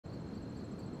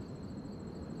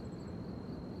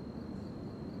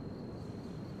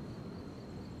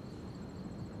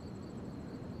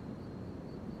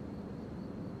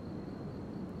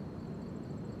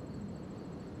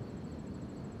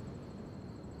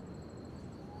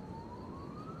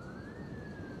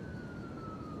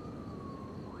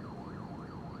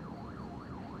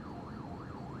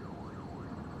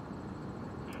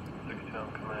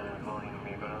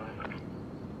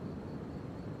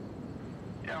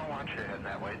want you to head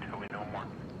that way till we know more.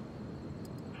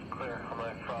 Clear. On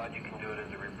my fraud, you can do it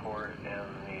as a report, and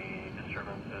the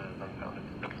disturbance is unfounded.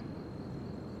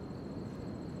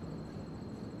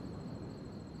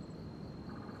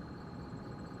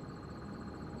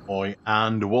 Hi,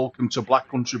 and welcome to Black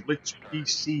Country Blitz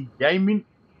PC Gaming.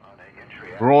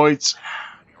 Right,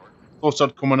 thought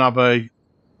I'd come and have a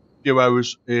few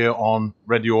hours here on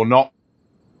Ready or Not.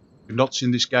 I've not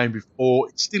seen this game before.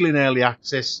 It's still in early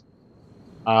access.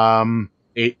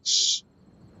 It's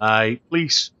a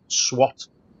police SWAT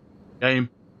game.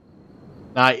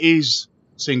 Now, it is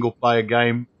a single player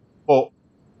game, but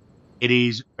it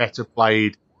is better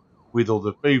played with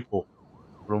other people.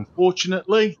 But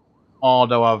unfortunately, I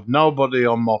don't have nobody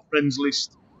on my friends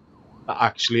list that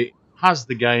actually has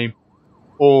the game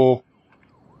or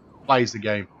plays the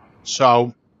game.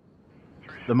 So,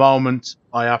 at the moment,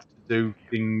 I have to do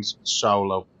things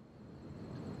solo.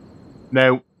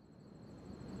 Now,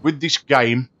 with this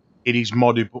game, it is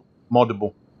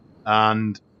moddable,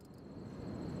 and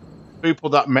people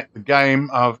that met the game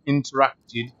have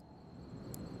interacted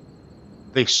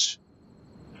this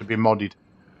to be modded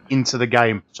into the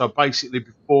game. So basically,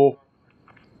 before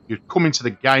you come into the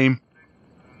game,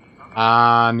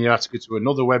 and you have to go to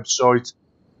another website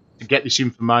to get this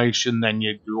information, then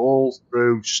you go all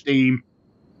through Steam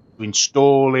to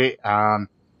install it, and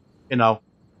you know,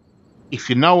 if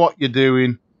you know what you're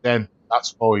doing, then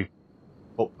that's fine.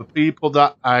 But for people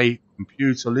that are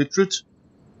computer literate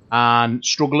and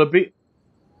struggle a bit,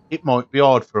 it might be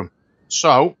hard for them.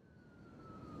 So,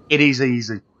 it is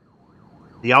easy.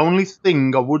 The only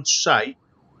thing I would say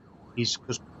is,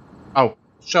 because, I'll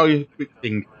show you a quick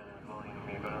thing.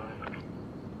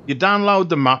 You download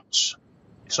the maps.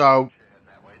 So,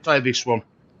 say this one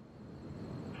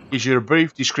gives you a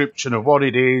brief description of what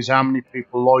it is, how many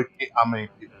people like it, how many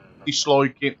people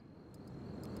dislike it.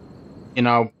 You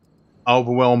know,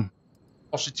 overwhelm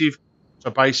positive. So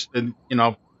basically, you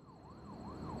know,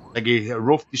 they give you a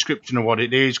rough description of what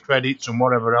it is, credits and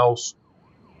whatever else.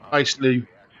 Basically,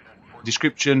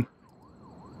 description.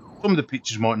 Some of the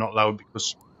pictures might not load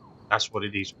because that's what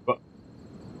it is. But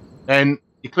then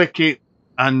you click it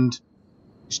and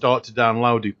you start to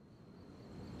download it.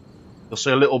 You'll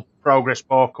see a little progress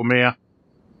bar come here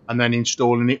and then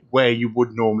installing it where you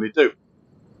would normally do.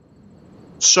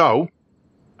 So,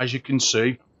 as you can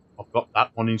see, I've got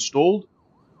that one installed.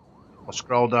 I'll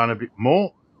scroll down a bit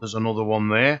more. There's another one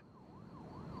there.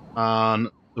 And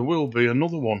there will be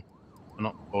another one. I'm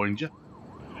not behind you.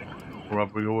 Or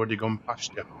have we already gone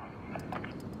past you?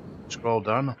 Scroll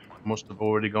down. I must have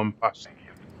already gone past.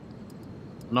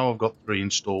 Now I've got 3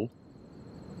 installed.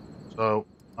 So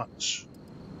that's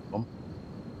one.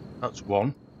 That's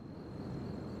 1.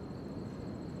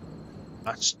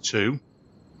 That's 2.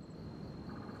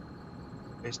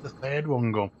 Where's the 3rd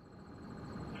one gone?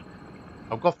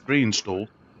 I've got 3 installed.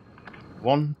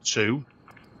 1, 2.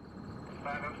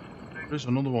 There's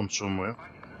another one somewhere.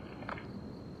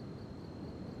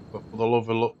 But for the love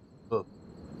of look,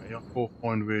 I can't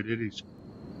find where it is.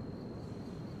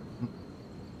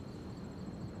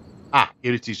 Ah,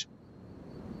 here it is.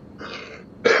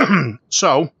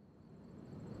 So,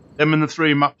 them and the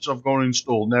 3 maps I've got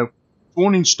installed. Now, if you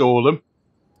want to install them,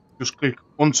 just click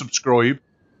unsubscribe.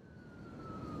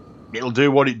 It'll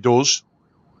do what it does.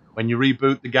 When you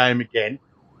reboot the game again,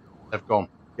 they've gone.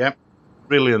 Yeah,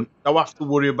 brilliant. Don't have to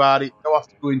worry about it. Don't have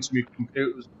to go into your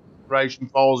computer's configuration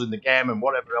files in the game and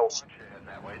whatever else.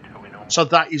 So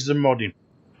that is the modding.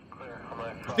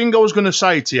 The thing I was going to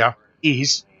say to you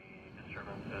is,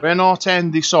 when I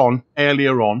turned this on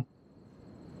earlier on,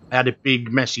 I had a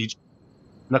big message.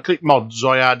 And I clicked mods,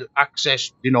 I had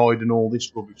access denied and all this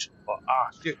rubbish. But,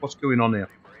 shit, what's going on here?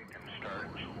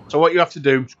 So what you have to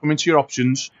do is come into your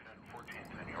options,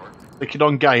 click it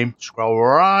on game, scroll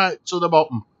right to the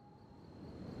bottom.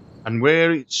 And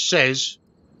where it says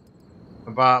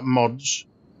about mods,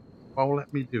 well,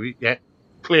 let me do it, yeah.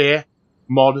 Clear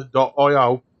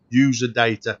mod.io user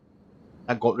data.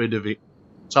 I got rid of it.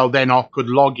 So then I could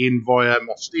log in via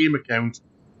my Steam account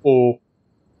or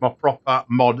my proper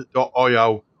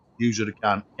mod.io user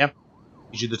account. Yeah,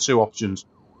 gives you the 2 options.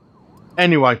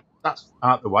 Anyway, that's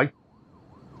out of the way.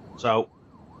 So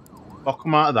I'll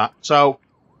come out of that. So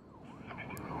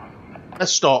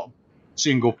let's start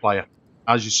single player.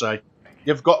 As you say,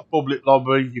 you've got a public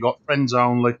lobby, you've got friends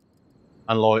only,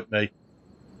 and like me.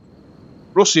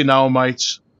 Rusty now,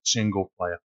 mates, single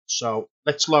player. So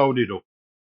let's load it up.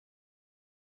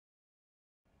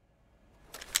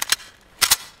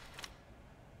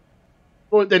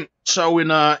 Right then, so in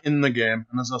the game,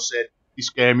 and as I said, this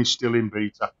game is still in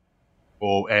beta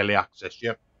or early access,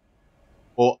 yeah.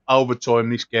 But over time,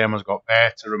 this game has got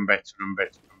better and better and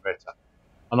better and better.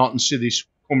 And I can see this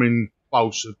coming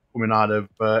closer, coming out of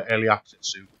early access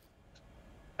soon.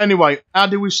 Anyway, how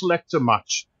do we select a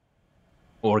match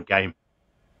or a game?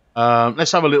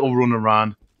 Let's have a little run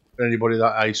around for anybody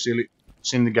that has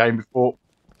seen the game before.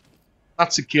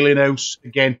 That's a killing house.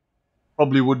 Again,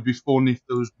 probably would be fun if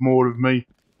there was more of me,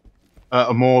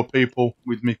 or more people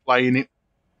with me playing it.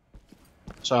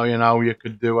 So, you know, you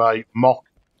could do a mock,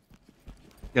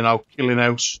 you know, killing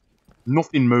house.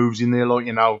 Nothing moves in there, like,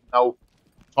 you know, no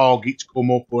targets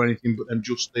come up or anything, but them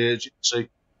just there, as you can see.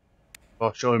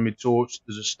 By showing me torch,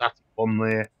 there's a static one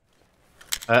there.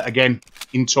 Again,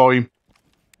 in time,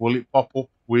 will it pop up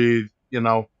with, you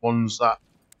know, ones that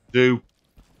do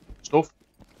stuff?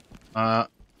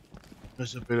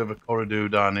 There's a bit of a corridor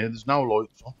down here. There's no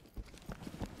lights on.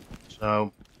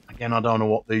 So, again, I don't know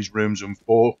what these rooms are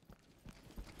for.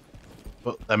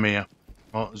 But them here.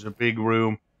 Oh, there's a big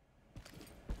room.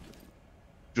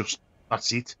 Just,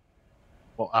 that's it.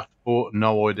 What that's for,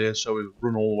 no idea. So we'll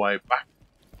run all the way back.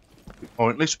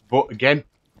 Pointless, but again,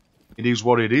 it is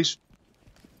what it is.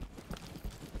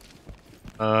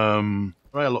 Very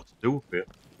a lot to do up here.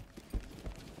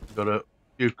 Got a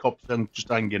few cops just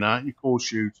hanging out. You call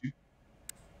shooting.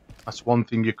 That's one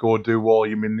thing you could do while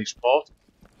you're in this part.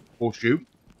 Or shoot.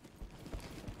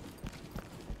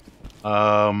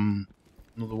 Another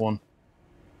one.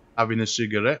 Having a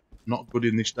cigarette. Not good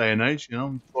in this day and age, you know.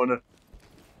 I'm trying to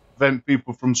prevent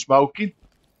people from smoking.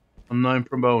 And I'm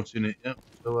promoting it, yeah.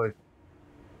 So,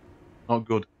 not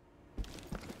good.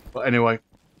 But anyway.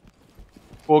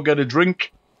 Or get a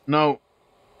drink. No.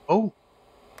 Oh.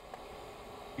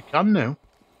 You can now.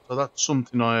 So that's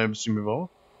something I haven't seen before.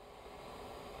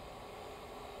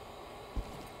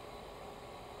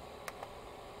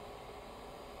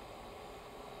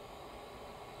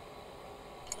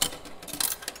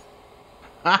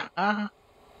 Ha ha!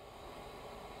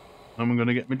 I'm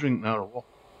gonna get my drink now or what?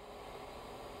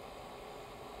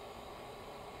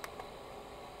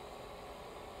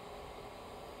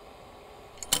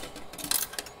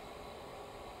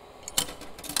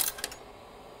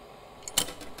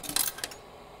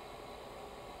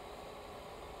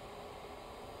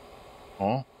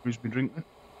 Oh, who's my drink then?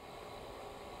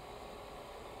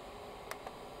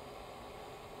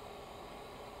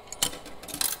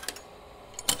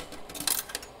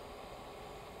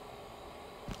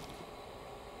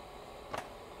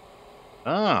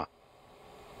 Ah.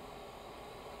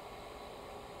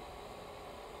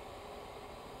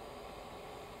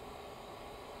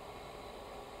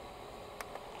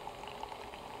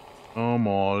 Oh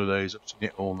my holidays, I've seen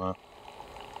it all now.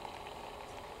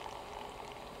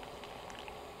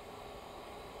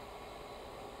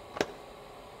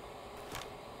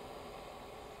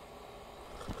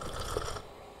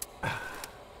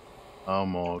 Oh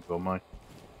my god, mate.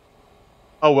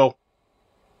 Oh well.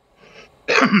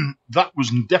 That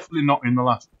was definitely not in the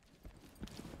last.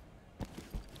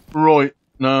 Right,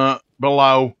 now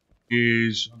below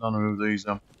is, I don't know who these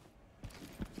are.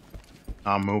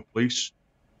 Ammo, please.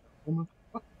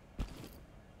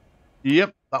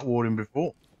 Yep, that wore him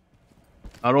before.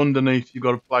 Now underneath you've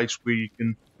got a place where you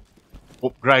can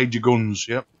upgrade your guns,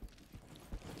 yep.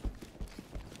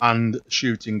 And a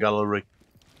shooting gallery.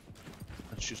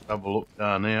 Let's just have a look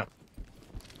down here.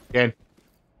 Again.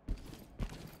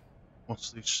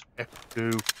 What's this?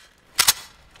 F2.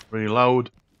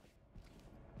 Reload.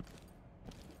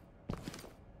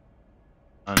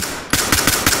 And I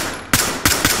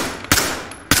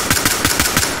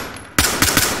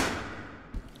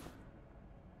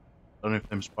don't know if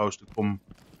they're supposed to come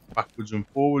backwards and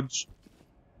forwards.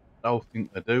 I don't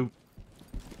think they do.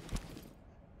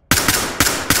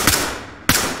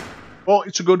 But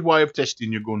it's a good way of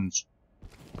testing your guns.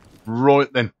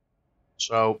 Right then.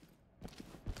 So,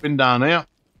 been down here.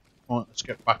 Right, let's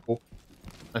get back up.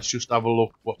 Let's just have a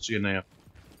look what's in here.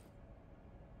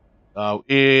 So,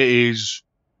 here is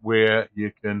where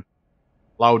you can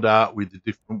load out with the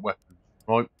different weapons,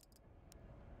 right?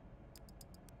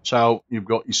 So, you've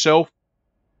got yourself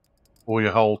or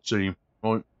your whole team,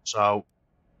 right? So,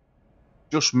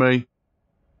 just me.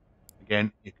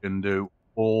 Again, you can do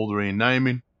all the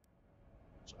renaming.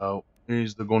 So,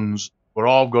 here's the guns where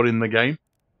I've got in the game.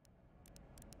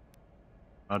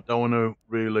 I don't want to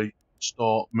really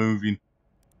start moving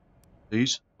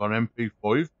these. Got an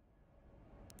MP5.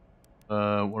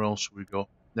 What else have we got?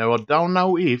 Now, I don't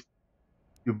know if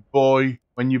you buy,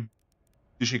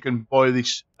 because you can buy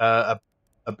this a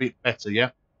bit better, yeah?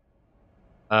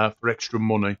 For extra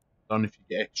money. I don't know if you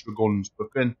get extra guns, but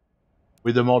then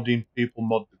with the modding, people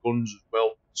mod the guns as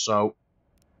well. So,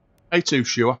 ain't too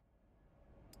sure.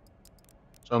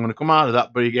 So I'm going to come out of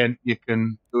that, but again, you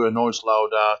can do a nice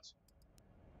loadout.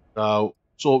 So,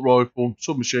 assault rifle,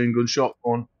 submachine gun,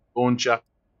 shotgun, launcher,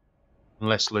 and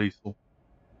less lethal.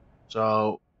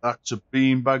 So, that's a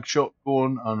beanbag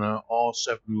shotgun and an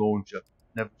R7 launcher.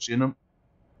 Never seen them.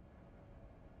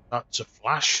 That's a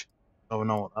flash. Don't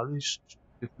know what that is.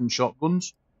 Different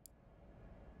shotguns.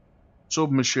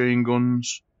 Submachine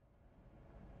guns.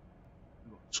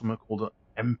 We've got something called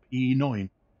an MP9.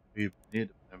 We've needed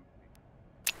an MP.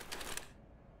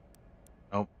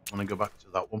 Oh, I want to go back to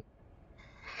that one.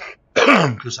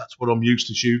 Because that's what I'm used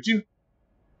to shooting.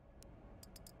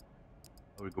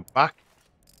 So we go back.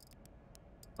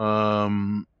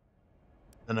 Then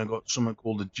I got something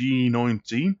called the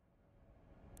G19.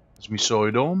 That's my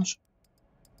sidearms.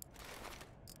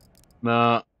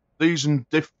 Now, these are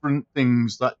different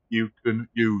things that you can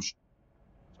use.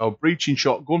 So, breaching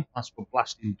shotgun, that's for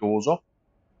blasting doors off.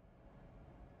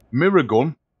 Mirror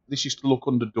gun, this is to look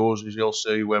under doors, as you'll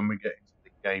see when we get into the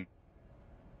game.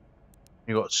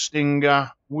 You got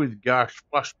Stinger with gash,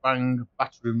 flashbang,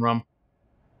 battering ram.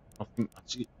 I think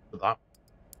that's it for that.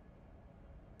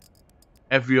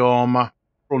 Heavy armor,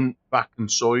 front, back,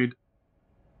 and side.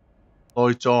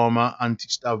 Light armor,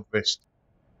 anti-stab vest.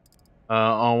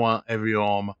 I want heavy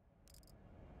armor.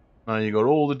 Now you got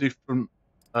all the different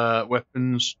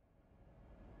weapons.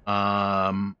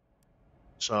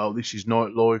 So this is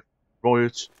Nightlife,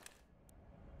 Riot,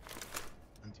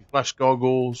 anti-flash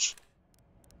goggles,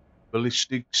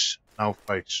 ballistics, no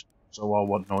face. So I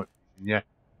want night vision, yeah,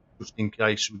 just in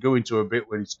case we go into a bit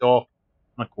where it's dark,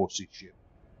 and of course it's shit.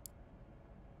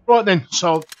 Right then,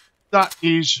 so that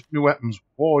is my weapons.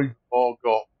 Why I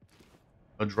got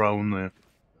a drone there?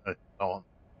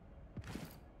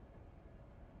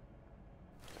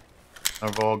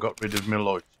 Have I got rid of my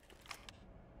light?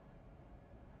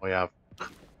 I have.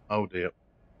 Oh dear.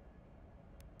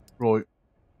 Right.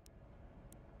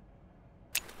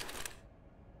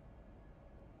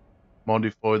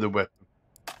 Modify the weapon.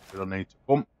 I need to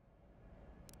pump.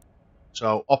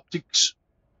 So, optics.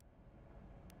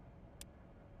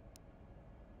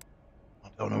 I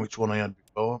don't know which one I had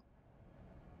before.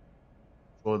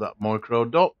 Try that micro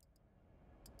dot.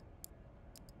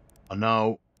 I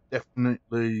know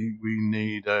definitely we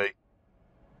need a.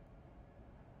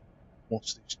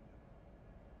 What's this?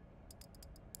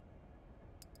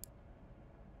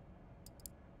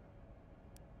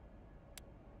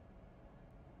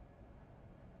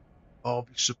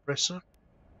 RV suppressor.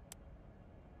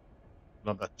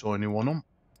 Not that tiny one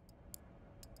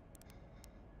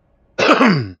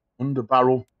on. Under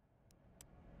barrel.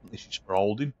 This is for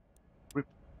holding. So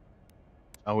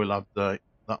we'll have that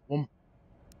one.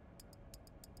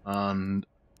 And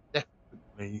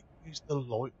definitely use the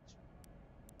light.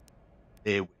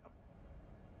 There we go.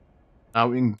 Now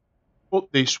we can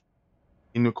put this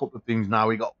in a couple of things. Now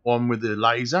we got one with the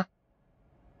laser.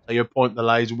 So you point the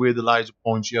laser where the laser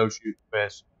points, you shoot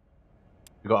first.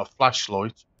 You got a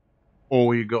flashlight,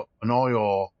 or you got an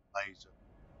IR laser.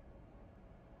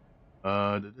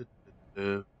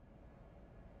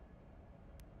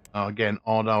 Now again,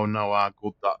 I don't know how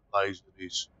good that laser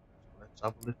is. So let's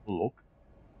have a little look.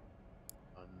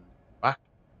 And back.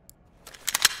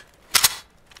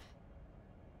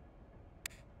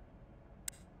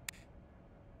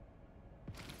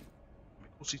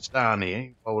 Because it's down here,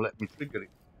 it will let me trigger it.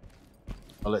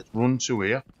 So let's run to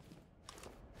here.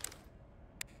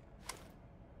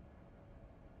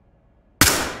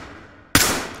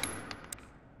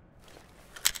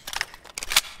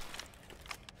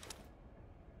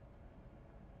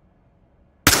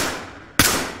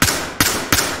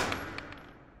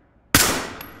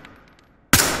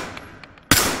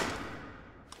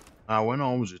 Now, when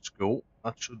I was at school,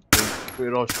 that should be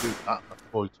where I shoot at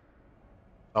that point.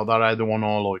 So that ain't the one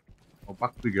I like. So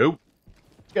back we go.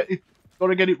 Get it. Got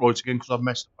to get it right again because I've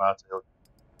messed about here.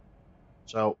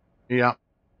 So here,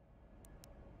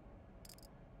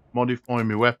 modify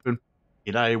my weapon.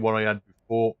 It ain't what I had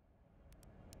before.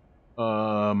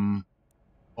 I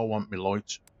want my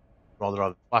light. Rather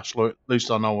have a flashlight. At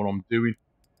least I know what I'm doing.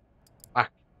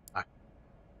 Back.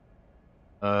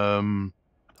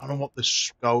 I don't know what the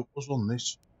scope was on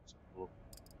this.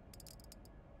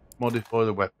 Modify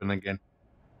the weapon again.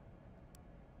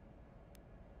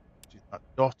 That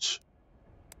dot.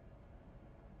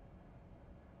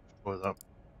 Try that.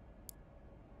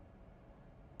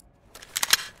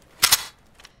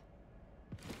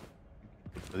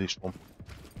 For this one.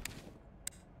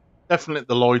 Definitely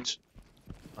the light.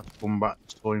 That's come back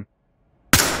this time.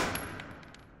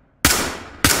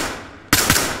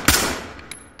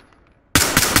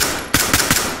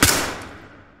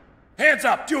 Hands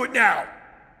up, do it now!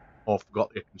 Oh, I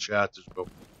forgot you can shout as well.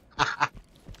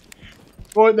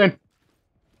 Right then.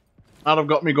 Now I've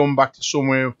got me going back to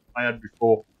somewhere I had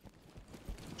before.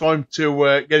 Time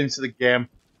to get into the game.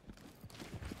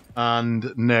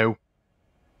 And now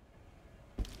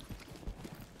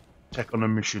take on a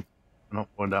mission and I'll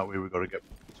find out where we've got to get.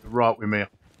 So right with me.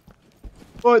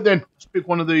 Right then, let's pick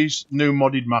one of these new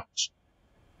modded maps.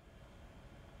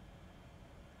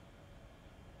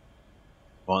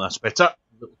 Right, that's better. A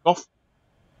little cough.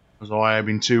 As I have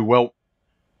been too well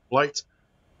late.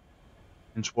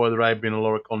 Hence why there have been a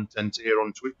lot of content here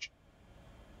on Twitch.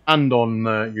 And on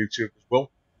YouTube as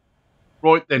well.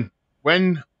 Right then,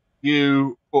 when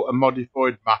you put a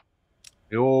modified map,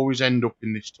 you always end up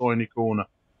in this tiny corner.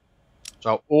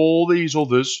 So all these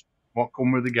others, what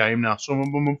come with the game now, some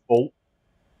of them are full.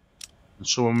 And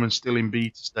some of them are still in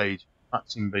beta stage.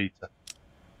 That's in beta.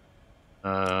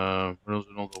 There's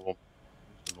another one.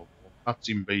 That's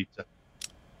in beta.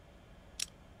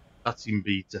 That's in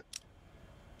beta.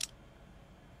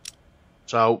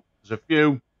 So there's a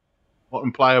few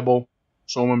not playable.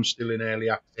 Some of them still in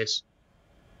early access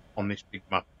on this big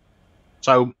map.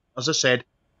 So as I said,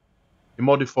 the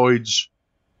modifieds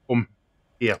come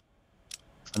here.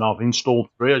 And I've installed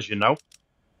 3, as you know.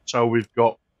 So we've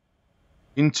got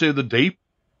Into the Deep,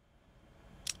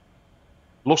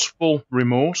 Lustful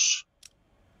Remorse,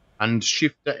 and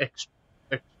Shifter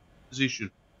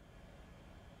Exposition.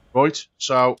 Right,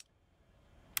 so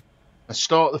let's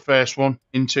start the first one,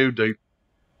 Into Deep.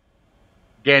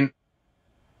 Again,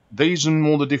 these are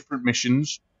all the different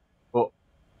missions, but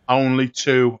only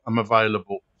 2 are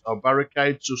available. So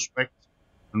Barricade, Suspect,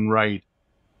 and Raid.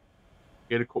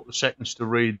 Get a couple of seconds to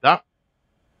read that,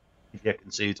 if you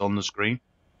can see it on the screen.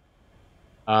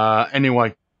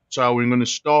 Anyway, so we're going to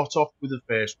start off with the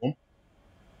first one.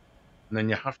 And then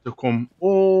you have to come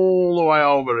all the way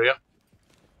over here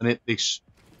and hit this.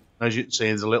 As you can see,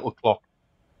 there's a little clock.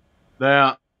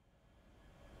 There,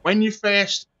 when you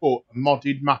first put a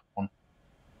modded map on, you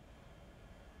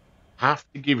have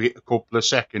to give it a couple of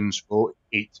seconds for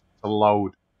it to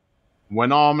load.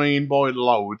 When I mean by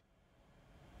load,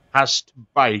 it has to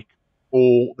bake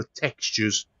all the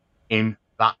textures in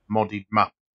that modded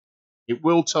map. It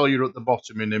will tell you at the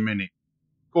bottom in a minute.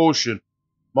 Caution,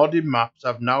 modded maps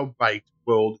have now baked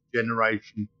world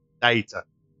generation data.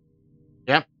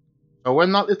 Yeah? So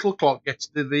when that little clock gets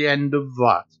to the end of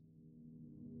that,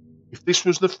 if this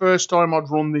was the first time I'd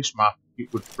run this map,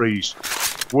 it would freeze.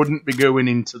 Wouldn't be going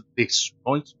into this,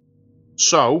 right?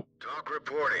 So, Talk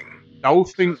reporting. don't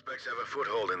think Suspects have a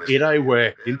foothold in this it ain't area,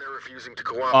 working. and they're refusing to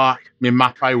cooperate. My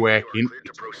map ain't working. clear to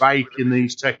It's proceed with baking the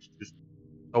these textures.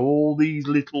 So all these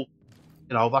little,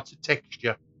 you know, that's a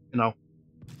texture, you know,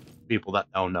 people that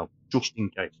don't know, just in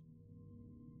case.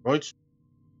 Right?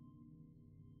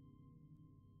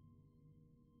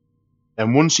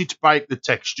 Then once it's baked the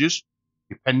textures,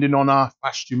 depending on how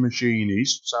fast your machine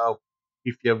is, so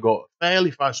if you've got a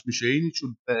fairly fast machine, it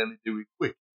should fairly do it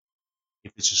quick.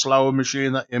 If it's a slower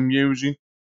machine that I'm using,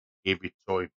 give it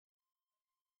time.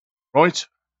 Right?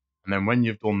 And then when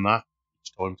you've done that,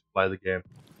 it's time to play the game.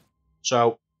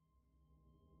 So,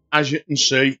 as you can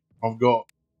see, I've got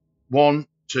 1,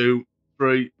 2,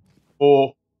 3,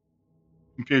 4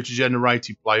 computer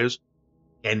generated players.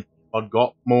 Again, I've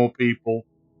got more people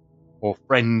or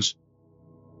friends.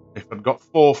 If I'd got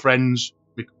 4 friends,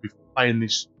 we could be playing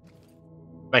this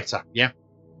better, yeah?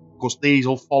 Because these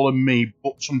will follow me,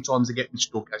 but sometimes they get me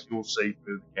stuck, as you'll see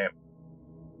through the game.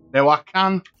 Now I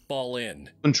can Fall in.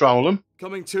 control them.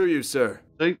 Coming to you, sir.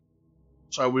 See?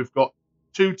 So we've got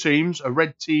 2 teams, a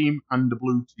red team and a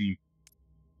blue team.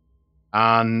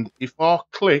 And if I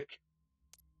click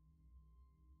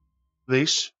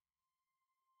this,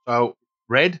 so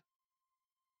red,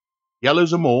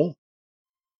 yellow's them all.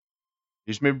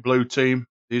 Here's my blue team,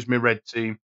 here's my red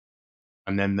team,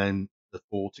 and then the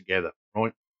 4 together,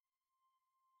 right?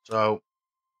 So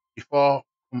if I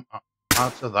come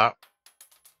out of that,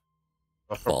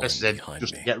 if I press Z,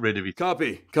 just to get rid of it.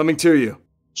 Copy. Coming to you.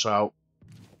 So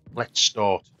let's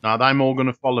start. Now they're all going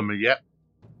to follow me, yeah?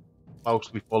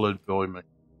 Closely followed by me.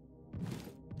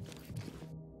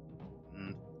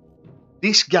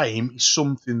 This game is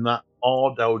something that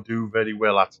Ardo do very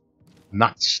well at, and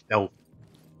that's stealth.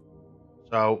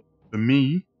 So for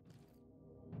me,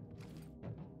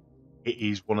 it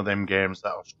is one of them games that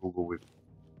I struggle with.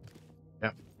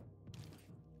 Yeah.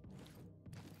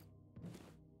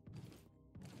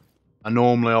 And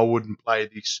normally I wouldn't play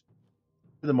this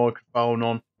with the microphone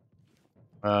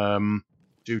on,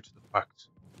 due to the fact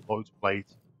I like to play it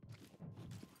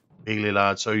really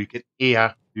loud so you can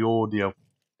hear the audio.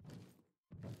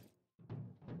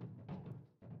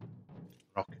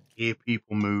 I can hear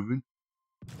people moving.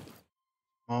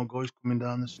 More guys coming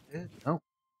down the stairs. No.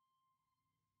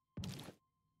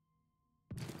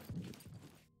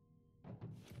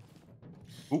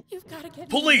 You've got to get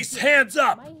Police, me out of here. hands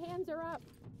up! My hands are up.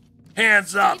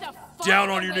 Hands up! Stay the fuck Down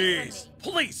on your away from knees! me.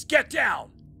 Police, get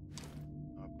down!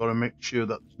 I've got to make sure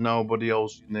that there's nobody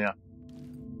else in there.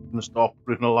 I'm going to start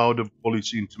putting a load of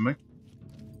bullets into me.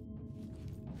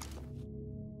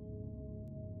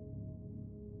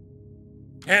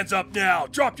 Hands up now!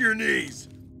 Drop your knees!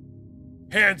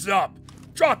 Hands up!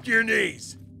 Drop your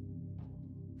knees!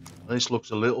 This looks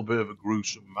a little bit of a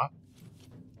gruesome map.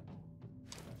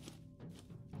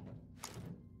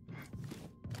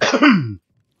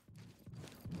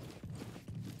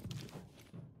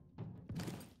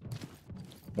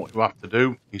 What you have to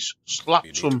do is slap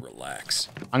You need some to relax.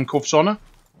 handcuffs on her.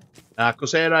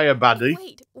 Because here I a baddie.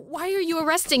 Wait, why are you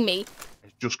arresting me?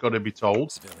 It's just got to be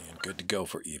told. Civilian, good to go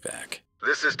for evac.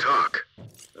 This is Talk.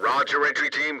 Roger, entry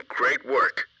team. Great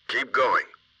work. Keep going.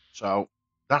 So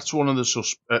that's one of the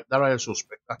suspect. That I a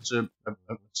suspect. That's a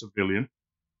civilian.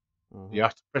 You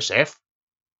have to press F,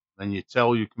 then you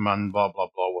tell your command blah blah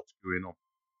blah what's going on.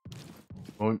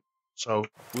 Right. So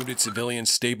Wounded civilian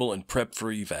stable and prep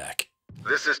for evac.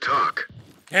 This is Talk.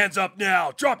 Hands up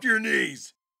now! Drop your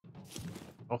knees!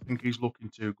 I think he's looking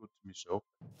too good to myself.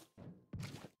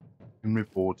 Been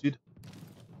reported.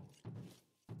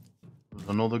 There's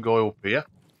another guy up here.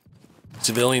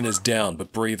 Civilian is down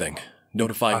but breathing.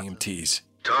 Notify EMTs.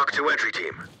 Talk to entry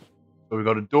team. So we've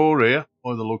got a door here,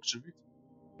 by the looks of it.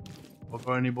 Have I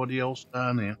got anybody else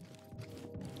down here?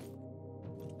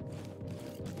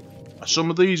 Some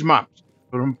of these maps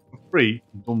are free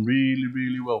and done really,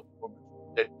 really well.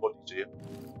 Dead bodies here.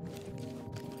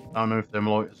 I don't know if them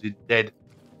like is it dead.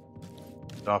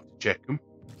 So I have to check them.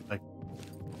 Like,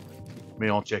 me,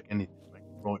 I'll check anything.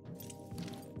 Right.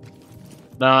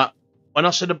 Now, when I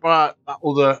said about that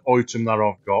other item that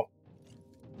I've got,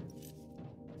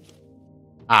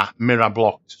 mirror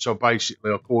blocked. So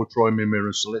basically, I can't try my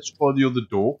mirror. So let's try the other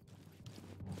door,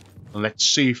 and let's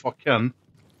see if I can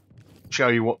show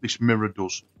you what this mirror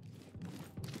does.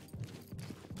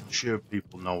 I'm sure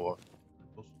people know what it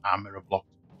does. Mirror blocked.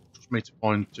 Just me to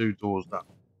find two doors that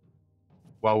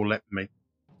will let me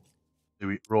do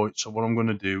it right. So what I'm going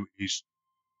to do is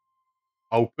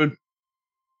open,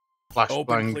 flashbang.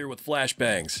 Open clear with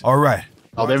flashbangs. All right.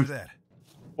 Now Roger them that.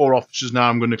 4 officers now.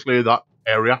 I'm going to clear that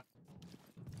area,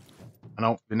 and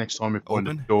hopefully next time we find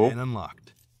a Open door, and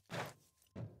unlocked.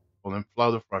 well then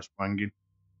flow the flashbang in.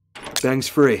 Bang's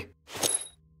free.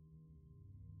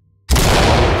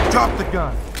 Drop the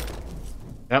gun.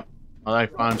 Yep, and they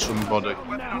found somebody.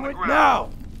 Now.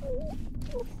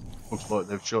 Looks like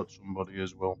they've shot somebody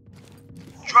as well.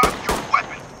 Drop your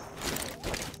weapon.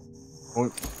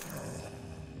 Right.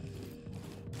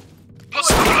 Put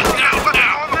the gun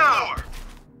down now.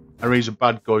 And he's a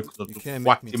bad guy because I You just can't make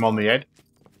whacked me him on the head.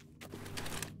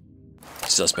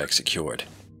 Suspect secured.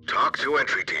 Talk to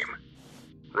entry team.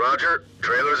 Roger.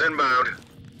 Trailers inbound.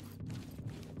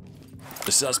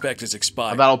 The suspect is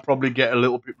expired. And that'll probably get a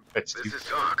little bit This repetitive. is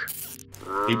Talk.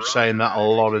 Keep saying that a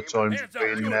lot of times Hands up,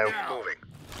 being do it now now. Moving.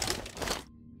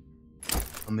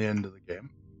 on the end of the game.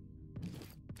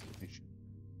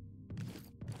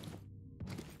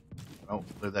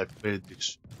 Hopefully they've cleared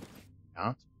this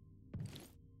out.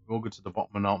 We'll go to the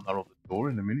bottom and open that other door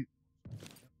in a minute.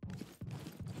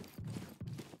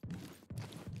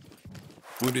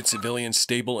 Wounded civilian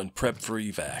stable and prep for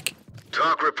evac.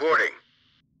 Talk reporting.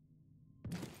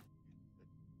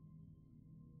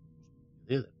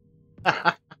 Hear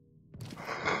that?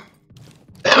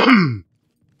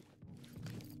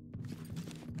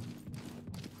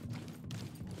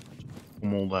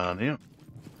 Come all down here.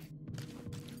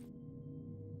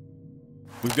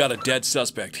 We've got a dead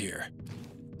suspect here.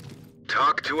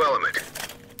 Talk to element.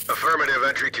 Affirmative,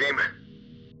 entry team.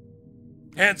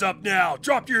 Hands up now!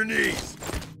 Drop your knees!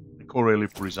 He can't really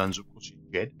put his hands up because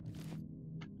he's dead.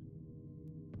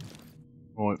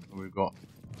 Right, we've got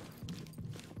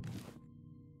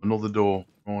another door.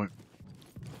 Right,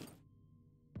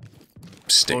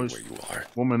 Stay Boys. where you are.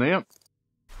 woman here.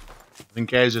 I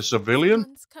think he's a civilian.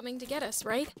 Someone's coming to get us,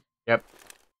 right? Yep,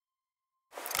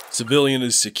 Civilian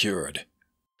is secured.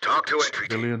 Talk to entry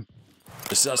team. civilian.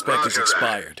 The suspect is Roger that.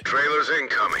 expired. Trailers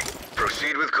incoming.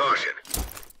 Proceed with caution.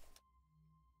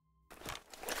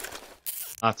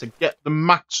 Now to get the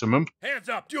maximum Hands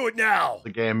up! Do it now! of the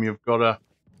game, you've got to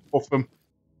buff them.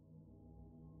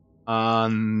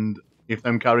 And if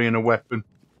them carrying a weapon,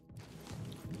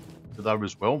 do that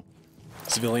as well.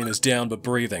 Civilian is down but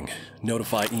breathing.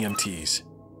 Notify EMTs.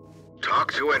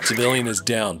 Talk to entry Civilian is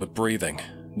down but breathing.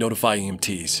 Notify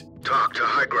EMTs. team. Talk to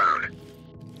high ground.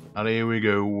 And here we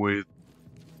go with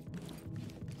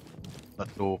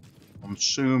that door. I'm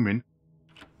assuming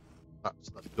that's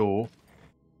that door.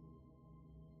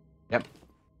 Yep.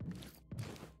 That's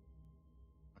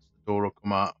the door I'll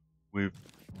come out with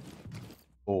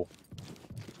 4.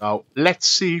 Now, let's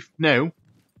see if now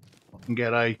I can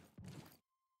get a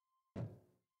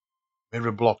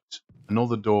mirror blocked.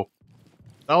 Another door.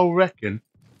 I reckon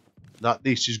that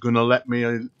this is going to let me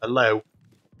allow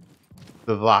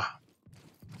for that.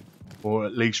 Or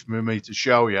at least for me to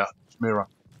show you this mirror.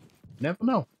 Never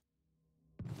know.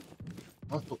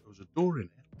 I thought there was a door in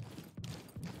here.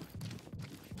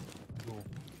 Door.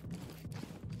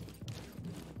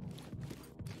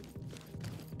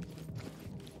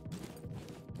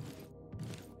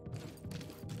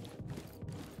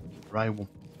 Right one.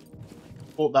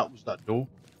 Thought that was that door.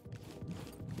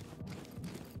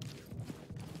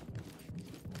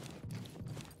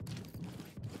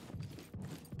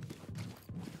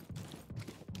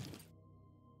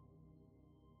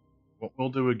 What we'll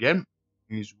do again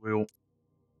is we'll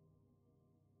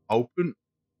open,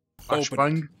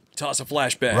 flashbang. Toss a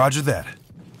flashbang. Roger that.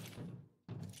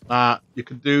 You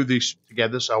could do this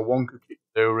together, so one could kick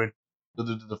the door in, the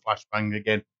other do the flashbang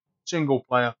again. Single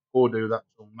player, or do that,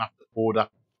 so I'm have to order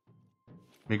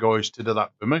me guys to do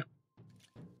that for me.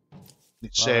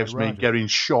 It saves me Roger. getting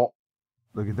shot,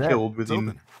 Look at that. killed It's within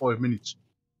open. 5 minutes.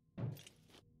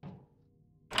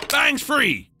 Bang's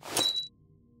free.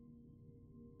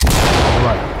 All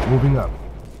right, moving up.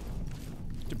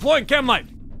 Deploying chem light.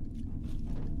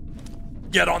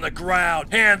 Get on the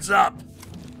ground. Hands up.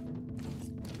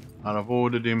 And I've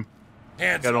ordered him.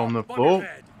 Hands Get up. on the Above floor. your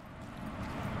head.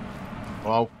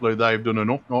 Well, hopefully they've done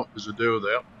enough. Not there's a door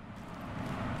there.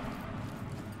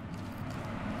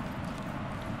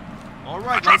 All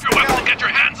right, Drop your weapon and get your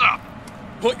hands up.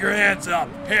 Put your hands up.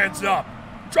 Hands up.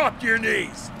 Drop to your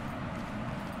knees.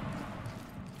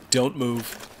 Don't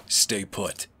move. Stay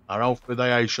put. And hopefully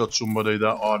they shot somebody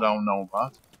that I don't know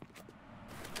about.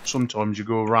 Sometimes you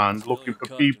go around looking for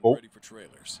people. Ready for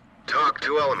trailers. Talk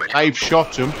to element. They've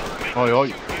shot him. Oi, oi.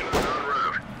 En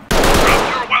route.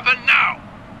 Drop your weapon now.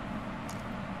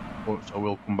 But so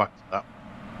we'll come back to that.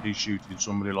 He's shooting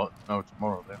somebody like no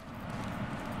tomorrow there.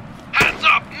 Hands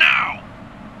up now.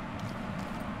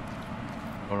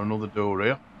 Got another door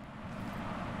here.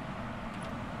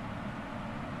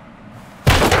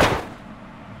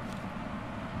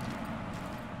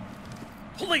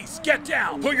 Police, get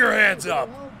down. Put your hands up.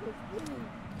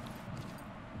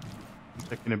 I'm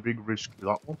taking a big risk with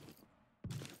that one.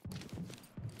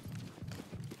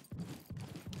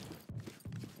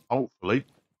 Hopefully,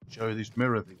 show you this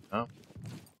mirror thing now.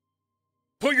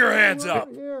 Put your hands up.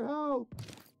 That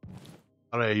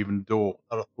ain't even door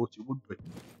that I thought it would be.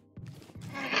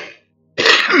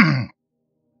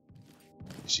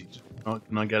 This is,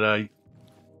 can I get a...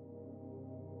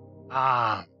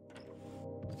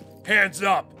 Hands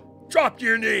up. Drop to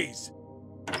your knees.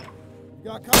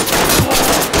 Hands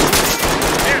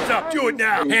up. Do it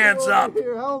now. Hands up.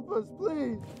 Here, help us,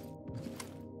 please.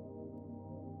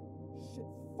 Shit,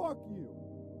 fuck you.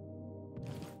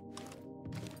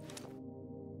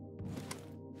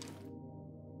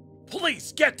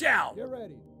 Police, get down. Get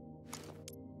ready.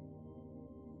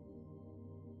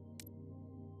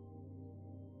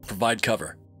 Provide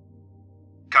cover.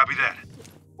 Copy that.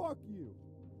 Fuck you.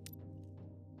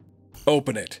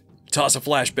 Open it. Toss a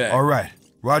flashbang. All right,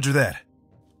 roger that.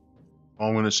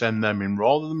 I'm going to send them in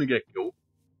rather than me get killed.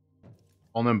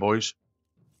 On them, boys.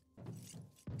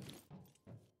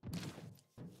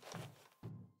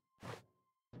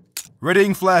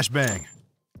 Readying flashbang.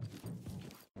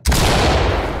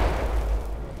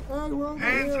 Hey, we're over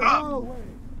Hands here. up. Oh,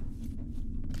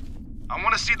 I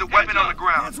want to see the weapon on the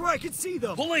ground. that's where I can see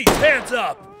them. Police, hands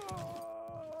up.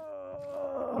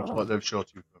 Looks like they've shot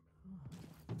you for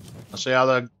me. I see how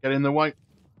they get in the way.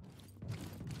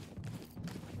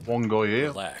 One guy here.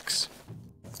 Relax.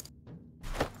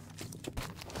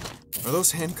 Are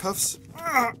those handcuffs?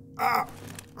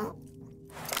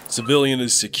 Civilian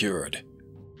is secured.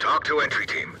 Talk to entry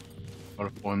team. Gotta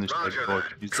find this dead Roger guy. that.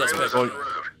 He's Suspect dead En guy.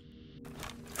 route.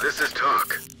 This is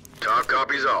Talk. Talk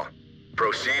copies all.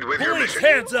 Proceed with your Police, mission.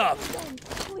 hands up.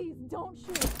 Please don't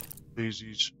shoot. Here's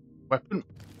his weapon.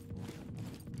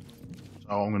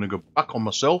 So I'm gonna go back on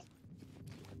myself.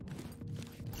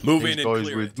 Move These in and guys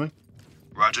clear with it. me.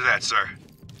 Roger that, sir.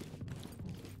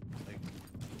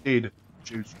 Did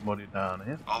shoot somebody down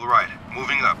here. All right,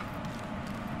 moving up.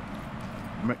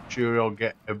 Make sure I'll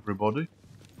get everybody.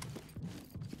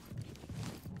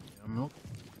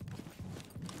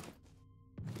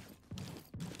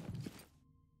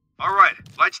 All right,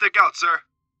 light stick out, sir.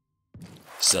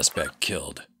 Suspect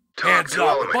killed. Talk Hands to up.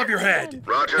 element. Above your head.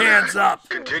 Roger Hands that. up.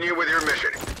 Continue with your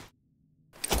mission.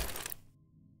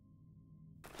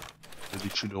 They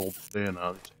should all be there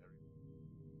now. This area.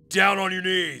 Down on your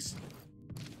knees.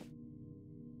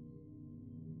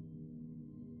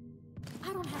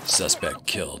 I don't have Suspect okay?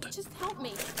 killed. Just help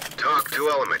me. Talk to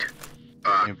Element.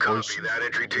 Yeah, Copy boys. that,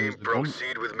 entry team. Where's the gun?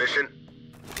 Proceed with mission.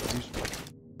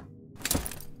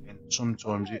 And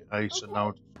sometimes it aids and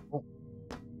now. Oh.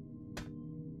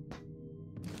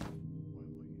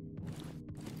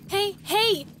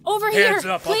 Hey, over Hands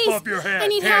here, up please. above your head. I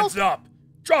need Hands help. up.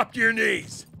 Drop to your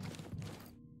knees.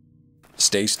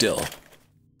 Stay still.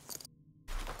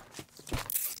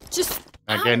 Just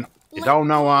Again, you let don't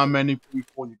know go. how many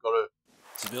people you gotta.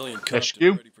 Civilian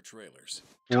Rescue? ready for trailers.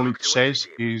 All it says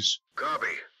is Copy.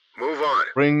 Move on.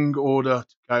 bring order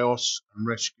to chaos and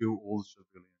rescue all the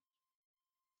civilians.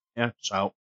 Yeah,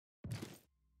 so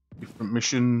different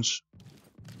missions,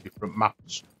 different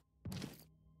maps.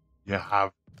 You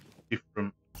have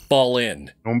different Fall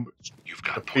in. numbers You've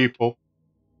got of people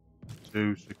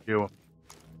to secure.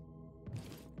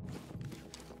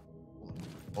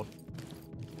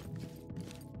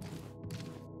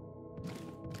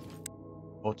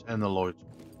 Or turn the lights.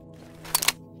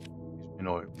 He's been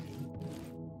out.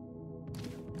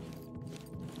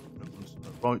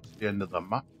 Right to the end of the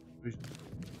map.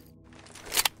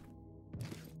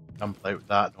 Can play with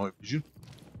that night vision.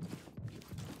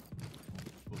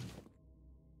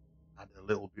 Add a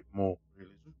little bit more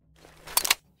realism.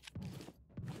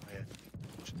 Yeah,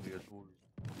 actually adore it.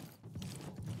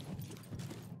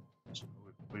 So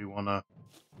if we wanna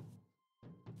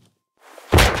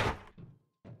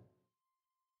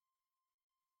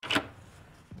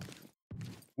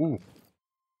ooh.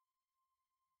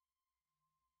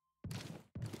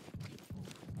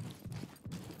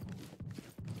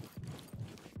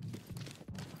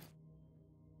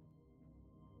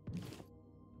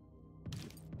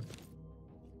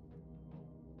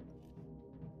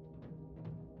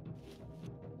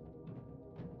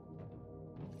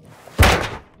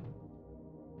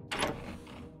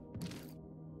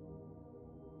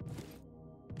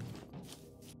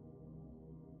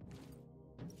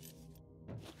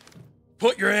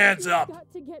 Put your hands You've up.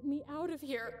 got to get me out of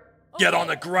here. Get on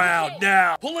the ground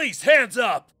now. Police, hands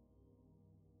up.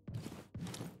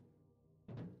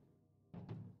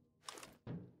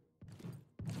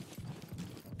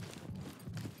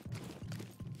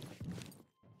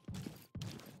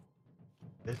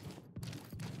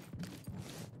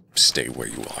 Stay where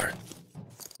you are.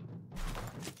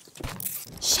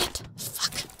 Shit.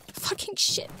 Fuck. Fucking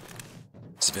shit.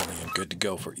 Civilian good to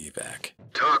go for evac.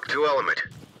 Talk to Element.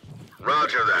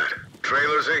 Roger that.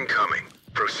 Trailers incoming.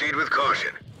 Proceed with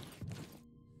caution.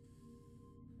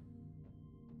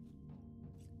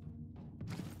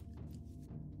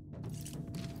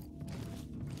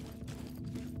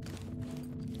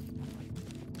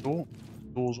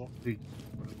 Doors off the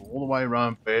go all the way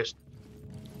around first.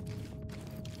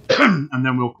 And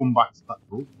then we'll come back to that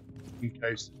door in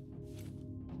case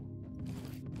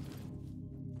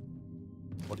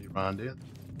anybody around here.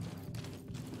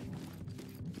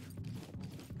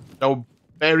 So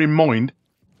bear in mind,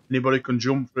 anybody can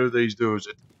jump through these doors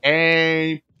at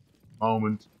any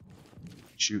moment and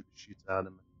shoot the shit out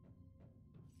of me.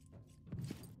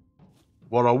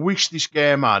 What I wish this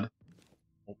game had,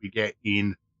 what we get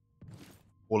in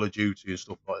Call of Duty and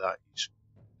stuff like that, is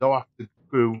you don't have to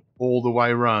go all the way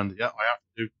around. Yeah, I have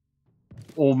to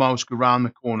almost go around the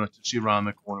corner to see around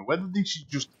the corner. Whether this is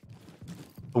just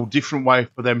a different way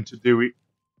for them to do it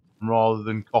rather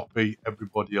than copy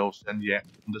everybody else, then yeah,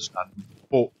 understand.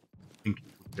 But I think it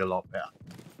would be a lot better.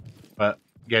 But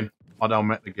again, I don't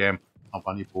make the game. I've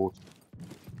only bought it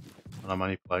and I'm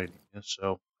only playing it. Yeah,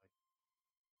 so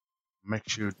make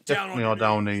sure definitely I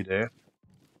don't need it.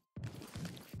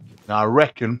 Now I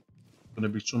reckon there's going to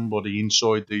be somebody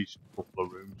inside these couple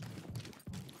of rooms.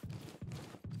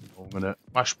 So I'm going to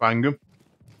flashbang them.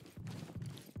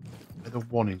 There's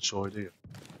one inside here.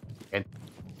 Again,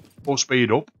 full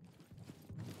speed up.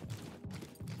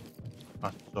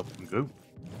 That's up and go.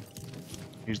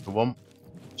 Here's the one.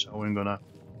 So I'm going to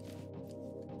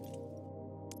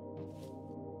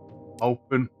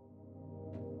open.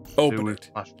 Open do it.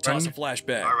 flashbang. Toss a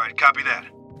flashbang. All right, copy that.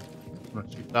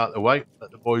 Let's get out of the way.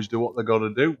 Let the boys do what they got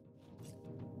to do.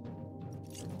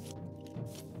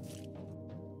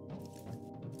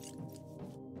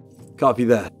 Copy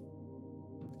that.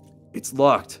 It's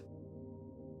locked.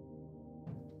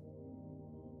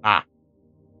 Ah.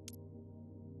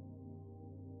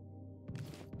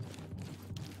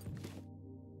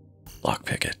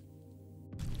 Lockpick it.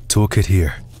 Toolkit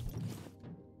here.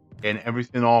 And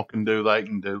everything I can do, they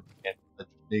can do. Again, they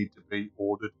just need to be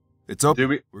ordered. It's open.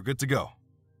 Do it. We're good to go.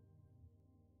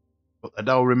 But they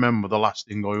don't remember the last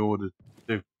thing I ordered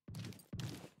to do.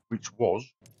 which was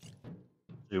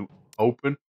to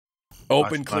open.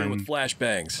 Open, clear with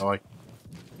Flashbang. flashbangs. Aye.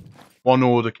 One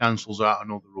order cancels out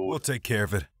another order. We'll take care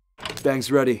of it.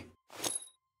 Bangs ready.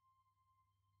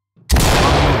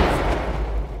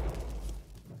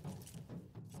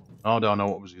 I don't know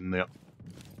what was in there.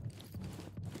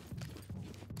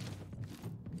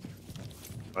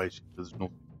 Basically, there's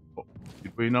nothing. But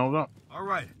did we know that? All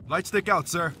right, light stick out,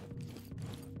 sir.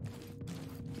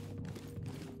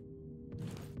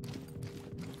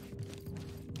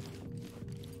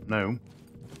 No.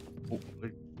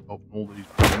 Hopefully, open all these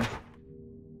rooms.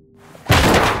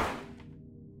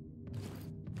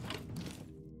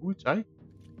 What would say?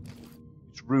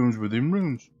 It's rooms within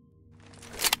rooms.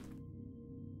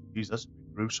 Jeez, that's a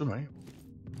bit gruesome, eh?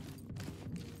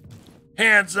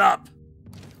 Hands up!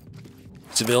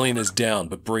 Civilian is down,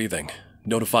 but breathing.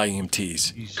 Notify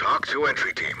EMTs. Jeez. Talk to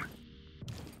entry team.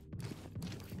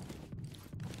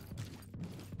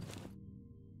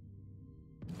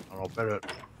 I'll better.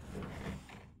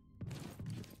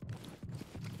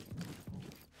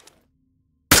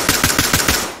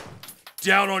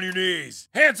 Down on your knees!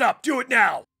 Hands up! Do it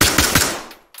now!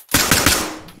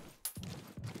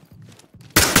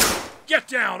 Get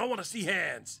down! I want to see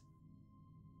hands!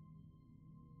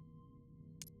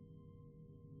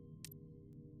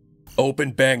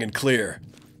 Open, bang, and clear.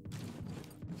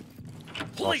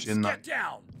 Police, in get that.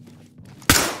 down!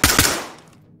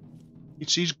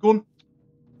 It's his gun.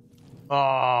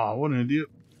 Ah, what an idiot.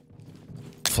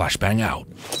 Flashbang out.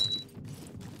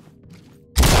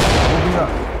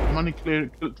 Money clear,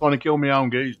 trying to kill me own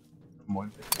geese. Never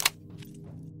mind.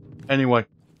 Anyway,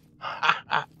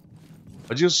 I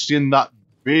just seen that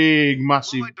big,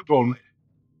 massive gun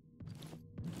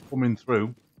coming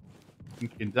through.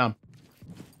 Thinking, damn,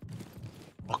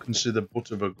 I can see the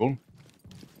butt of a gun.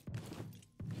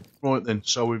 Right then,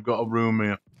 so we've got a room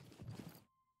here.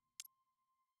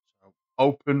 So,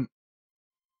 open.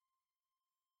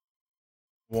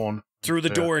 One. Through the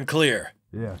door and clear.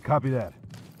 Yeah, copy that.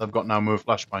 They've got no more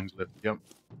flashbangs left. Yep.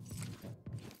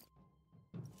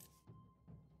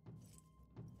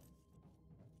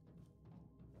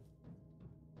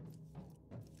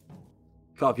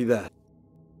 Copy that.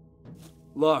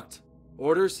 Locked.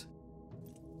 Orders?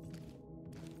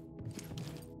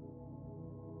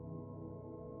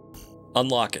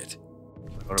 Unlock it.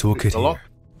 Gotta pick Toolkit the lock.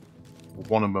 here.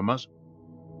 One of them has.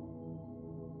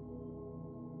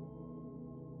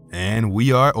 And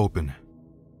we are open.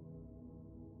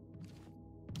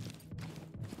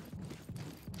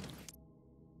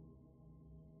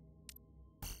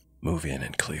 Move in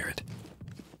and clear it.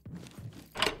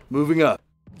 Moving up.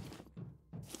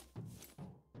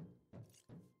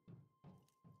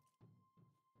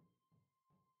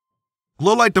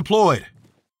 Glow light deployed.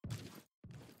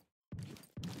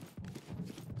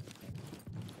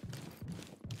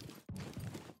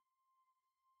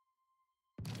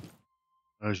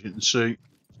 As you can see, there's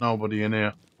nobody in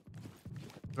here. Are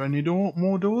there any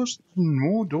more doors?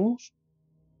 More doors?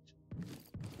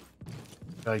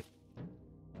 Okay.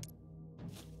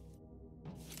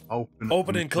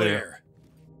 Open and clear.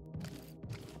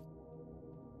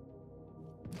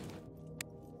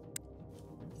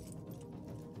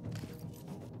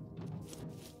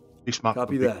 This map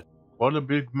Copy would be that. quite a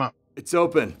big map It's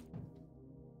open.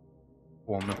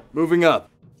 for me. Moving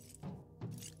up.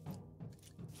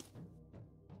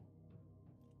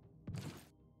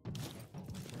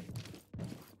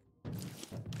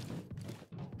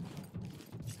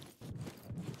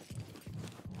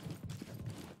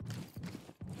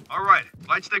 All right,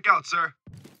 light stick out, sir.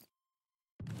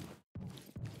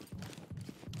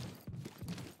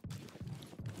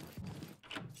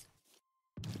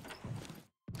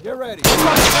 Get ready.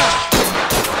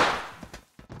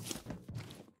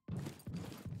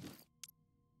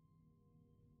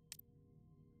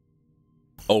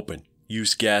 Open.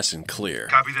 Use gas and clear.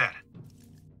 Copy that.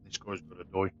 This guy's got to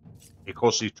die.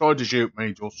 Because he tried to shoot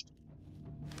me just.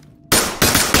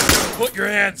 Put your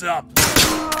hands up!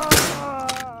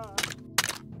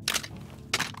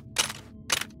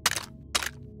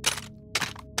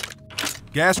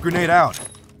 Gas grenade out.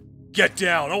 Get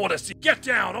down! I want to see. Get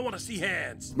down! I want to see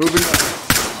hands! Moving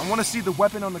up. I want to see the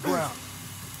weapon on the ground.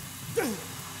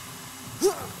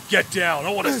 Get down!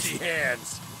 I want to see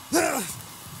hands!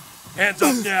 Hands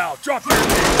up now! Drop your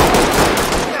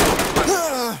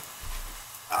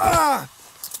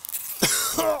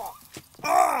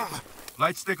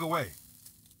Light stick away.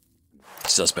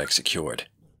 Suspect secured.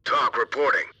 Talk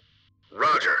reporting.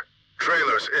 Roger.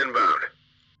 Trailers inbound.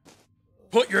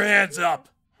 Put your hands up!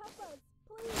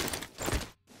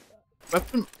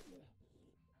 Weapon.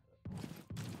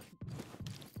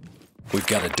 We've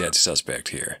got a dead suspect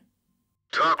here.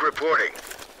 Talk reporting.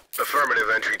 Affirmative,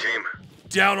 entry team.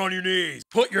 Down on your knees.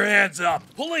 Put your hands up.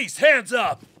 Police, hands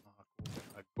up.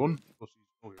 A gun.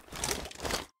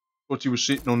 But he was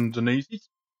sitting underneath it.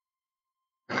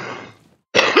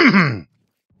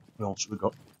 What else we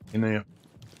got in here?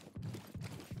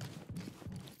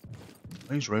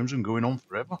 These rooms are going on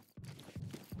forever.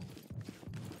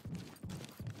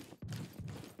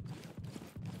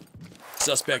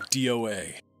 Suspect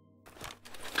DOA.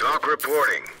 Talk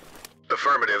reporting.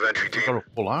 Affirmative, entry We've got team.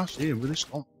 a full ass here with this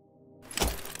one.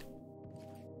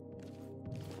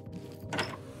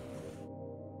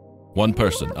 One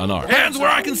person, unarmed. Hands where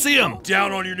I can see them.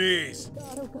 Down on your knees.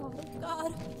 God, oh God, oh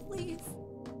God, please.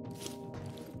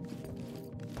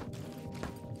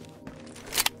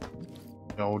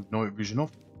 Old night vision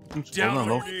off. Down on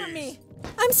your Away from me. knees.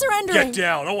 I'm surrendering. Get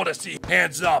down. I want to see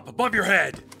hands up above your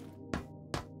head.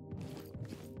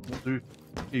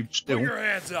 Keep still. Put your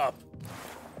hands up.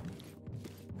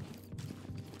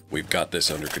 We've got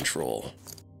this under control.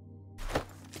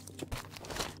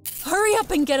 Hurry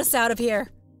up and get us out of here.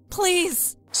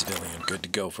 Please. Civilian good to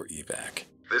go for evac.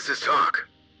 This is Talk.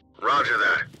 Roger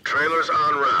that. Trailers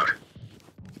en route.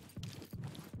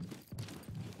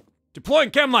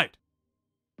 Deploying chem light.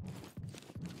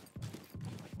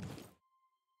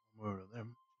 Where are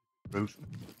them? Bruce.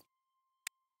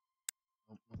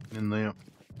 Nothing in there.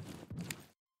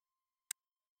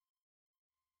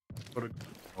 Got a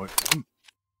right.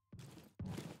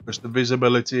 Because the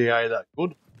visibility ain't that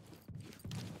good.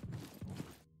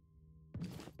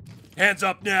 Hands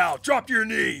up now. Drop your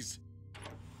knees.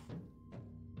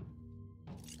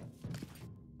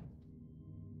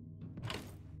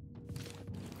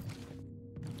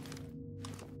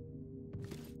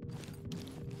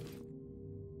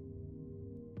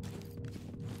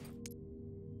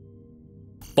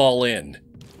 Fall in.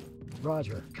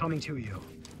 Roger, coming to you.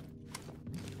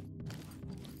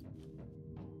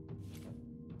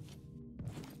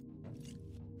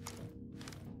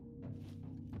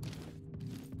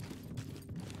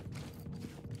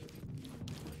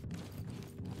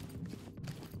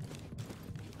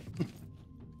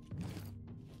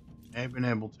 I've been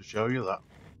able to show you that.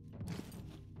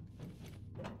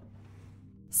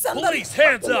 Somebody Police,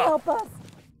 hands fucking up. help us.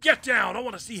 Get down. I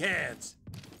want to see hands.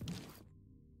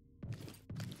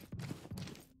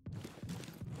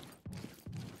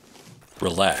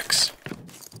 Relax.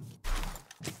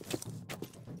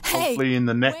 Hey, Hopefully in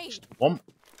the next wait. one,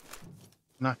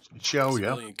 I can actually show you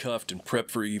Civilian cuffed and prepped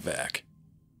for evac.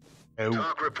 how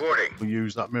Talk reporting. we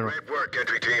use that mirror. Great work,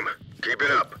 entry team. Keep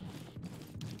it up.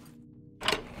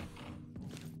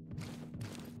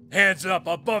 Hands up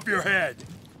above your head.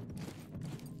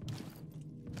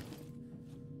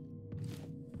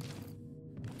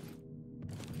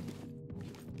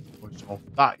 So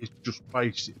that is just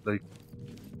basically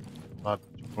that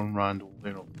to run around all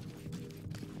day.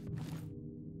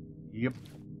 Yep.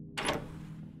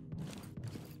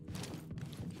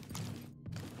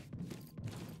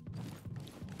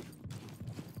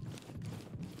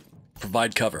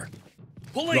 Provide cover.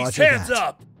 Police, Roger hands that.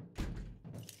 up.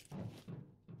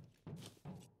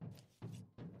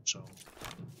 So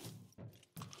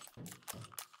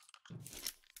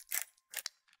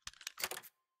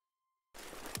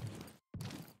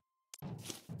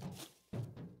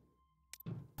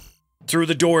Through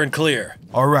the door and clear.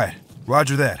 All right.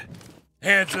 Roger that.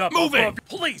 Hands up. Moving. Above.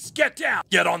 Police, get down.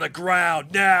 Get on the ground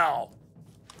now.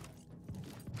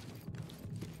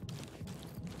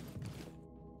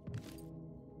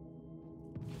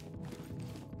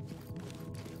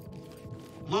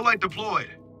 Low light deployed.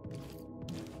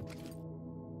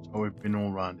 So we've been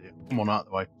all around here. Come on out of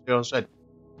the way. See what I said?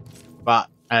 But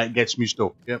it gets me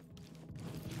stuck. Yep.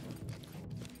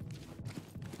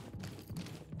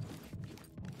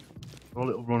 A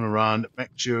little run around. Make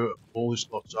sure all this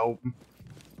lot's open.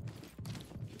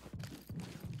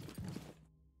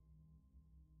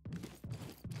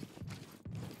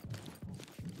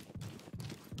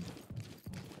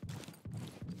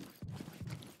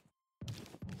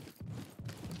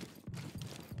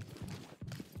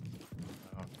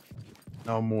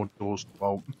 No more doors to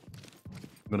open.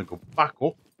 I'm going to go back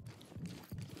up.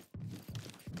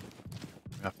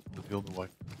 We have to go the other way.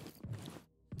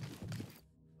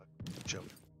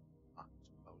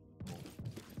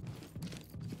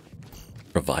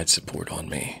 Provide support on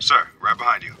me. Sir, right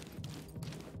behind you.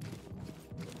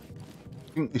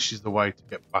 I think this is the way to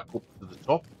get back up to the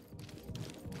top.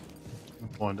 We'll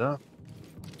find out.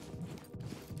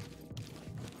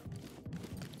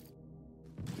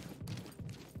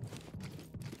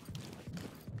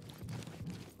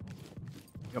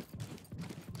 Yep.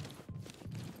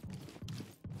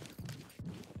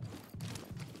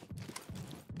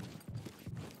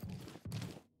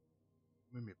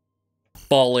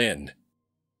 Fall in.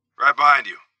 Right behind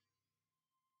you.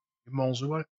 You're miles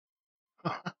away.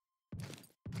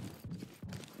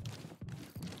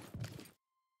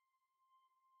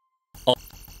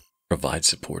 Provide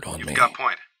support on me. You've got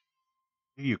point.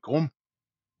 Here you come.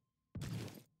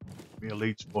 Me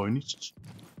elite's finest.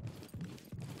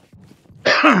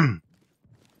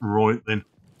 Right then.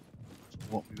 So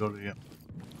what we got here?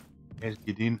 Let's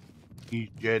get in. He's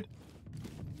Jed.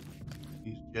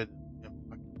 He's Jed. Yep,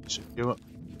 I can secure.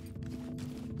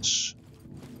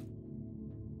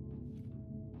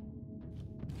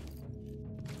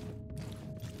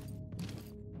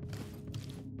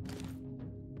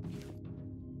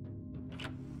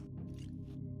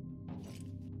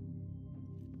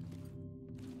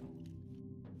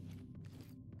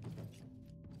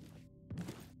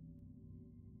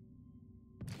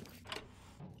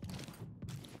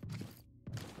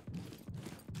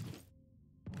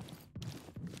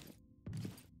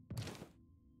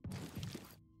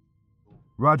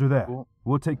 Roger that.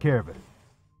 We'll take care of it.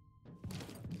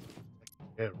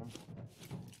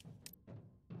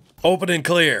 Open and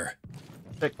clear.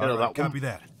 Take care of that Copy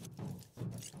that.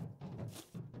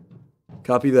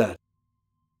 Copy that.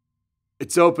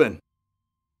 It's open.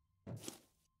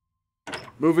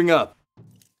 Moving up.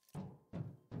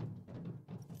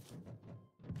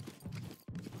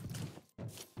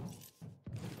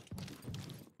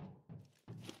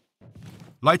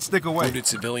 Light stick away. Wounded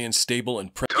civilians stable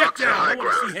and Talk to Down, high I want to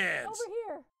ground. see hands.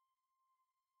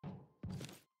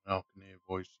 Now I can hear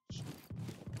voices.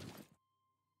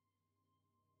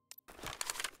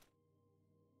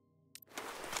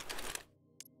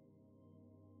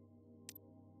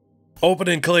 Open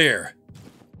and clear.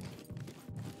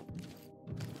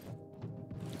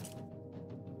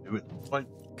 Do it. Fine.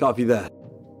 Copy that.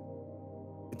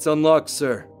 It's unlocked,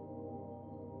 sir.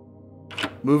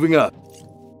 Moving up.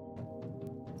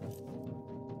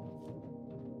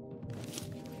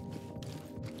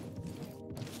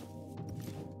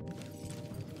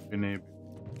 Been here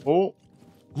before.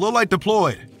 Low light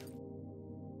deployed.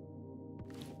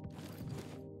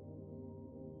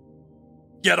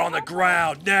 Get on the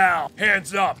ground now.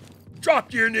 Hands up. Drop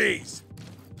to your knees.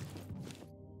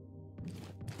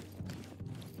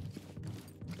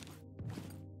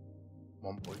 Come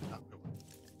on, boy. That way.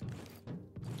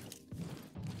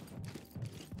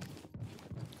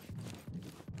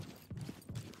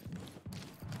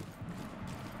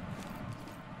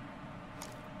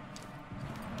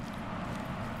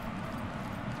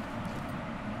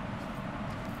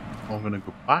 I'm gonna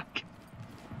go back.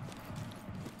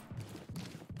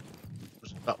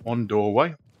 Just that one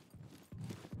doorway.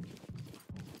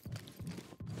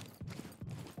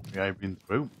 Okay, I've been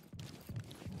through.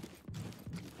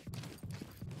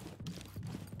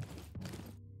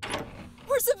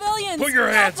 We're civilians! Put your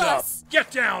Help hands up. us.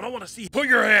 Get down. I want to see. Put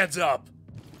your hands up.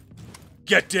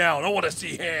 Get down. I want to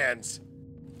see hands.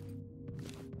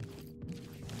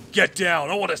 Get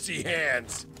down. I want to see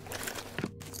hands.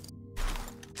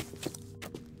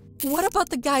 What about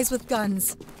the guys with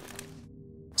guns?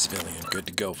 Civilian good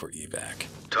to go for evac.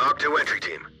 Talk to entry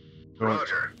team.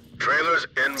 Roger. Trailers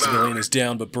inbound. Civilian is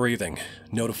down but breathing.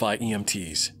 Notify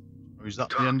EMTs. Oh, is that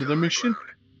the end of the mission?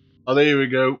 Oh, there we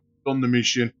go. Done the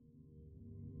mission.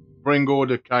 Bring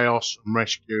order, chaos, and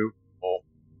rescue. Oh.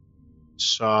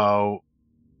 So,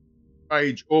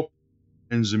 page up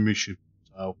ends the mission.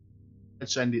 So,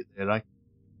 let's end it there, eh?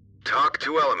 Talk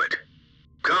to element.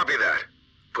 Copy that.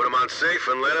 Put him on safe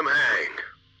and let him hang.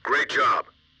 Great job.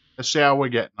 Let's see how we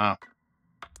get now.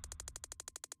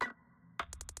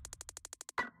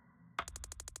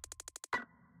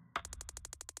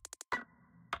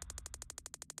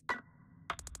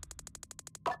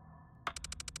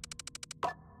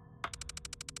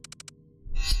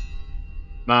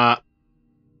 Now,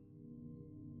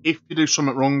 if you do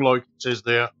something wrong, like it says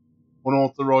there,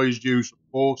 unauthorized use of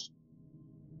force,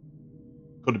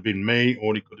 could have been me,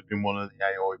 or it could have been one of the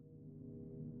AI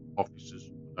officers.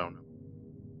 I don't know.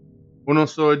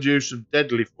 Unauthorized use of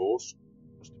deadly force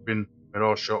must have been where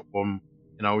I shot one.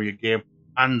 You know, you gave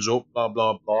hands up, blah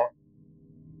blah blah.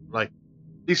 Like,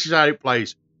 this is how it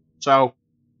plays. So,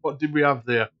 what did we have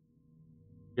there?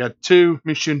 We had 2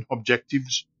 mission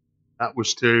objectives. That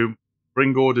was to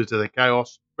bring order to the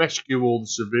chaos, rescue all the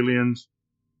civilians,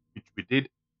 which we did.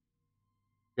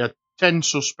 We had 10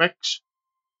 suspects.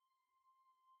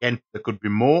 Again, there could be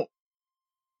more.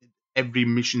 Every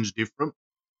mission's different.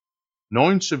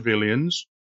 9 civilians.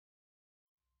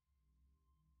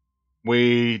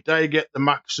 They get the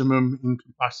maximum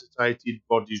incapacitated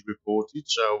bodies reported,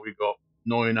 so we got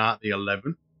 9 out of the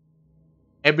 11.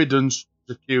 Evidence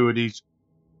secured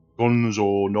guns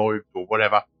or knives or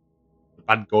whatever the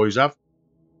bad guys have.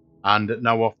 and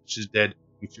no officer's dead,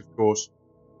 which of course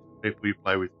people you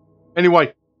play with.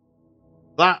 Anyway,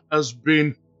 that has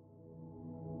been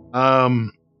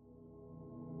the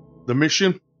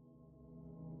mission.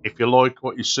 If you like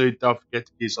what you see, don't forget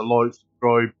to give us a like,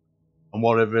 subscribe, and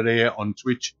whatever here on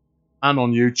Twitch and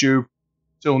on YouTube.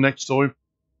 Till next time,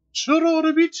 ta-ra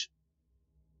a bit.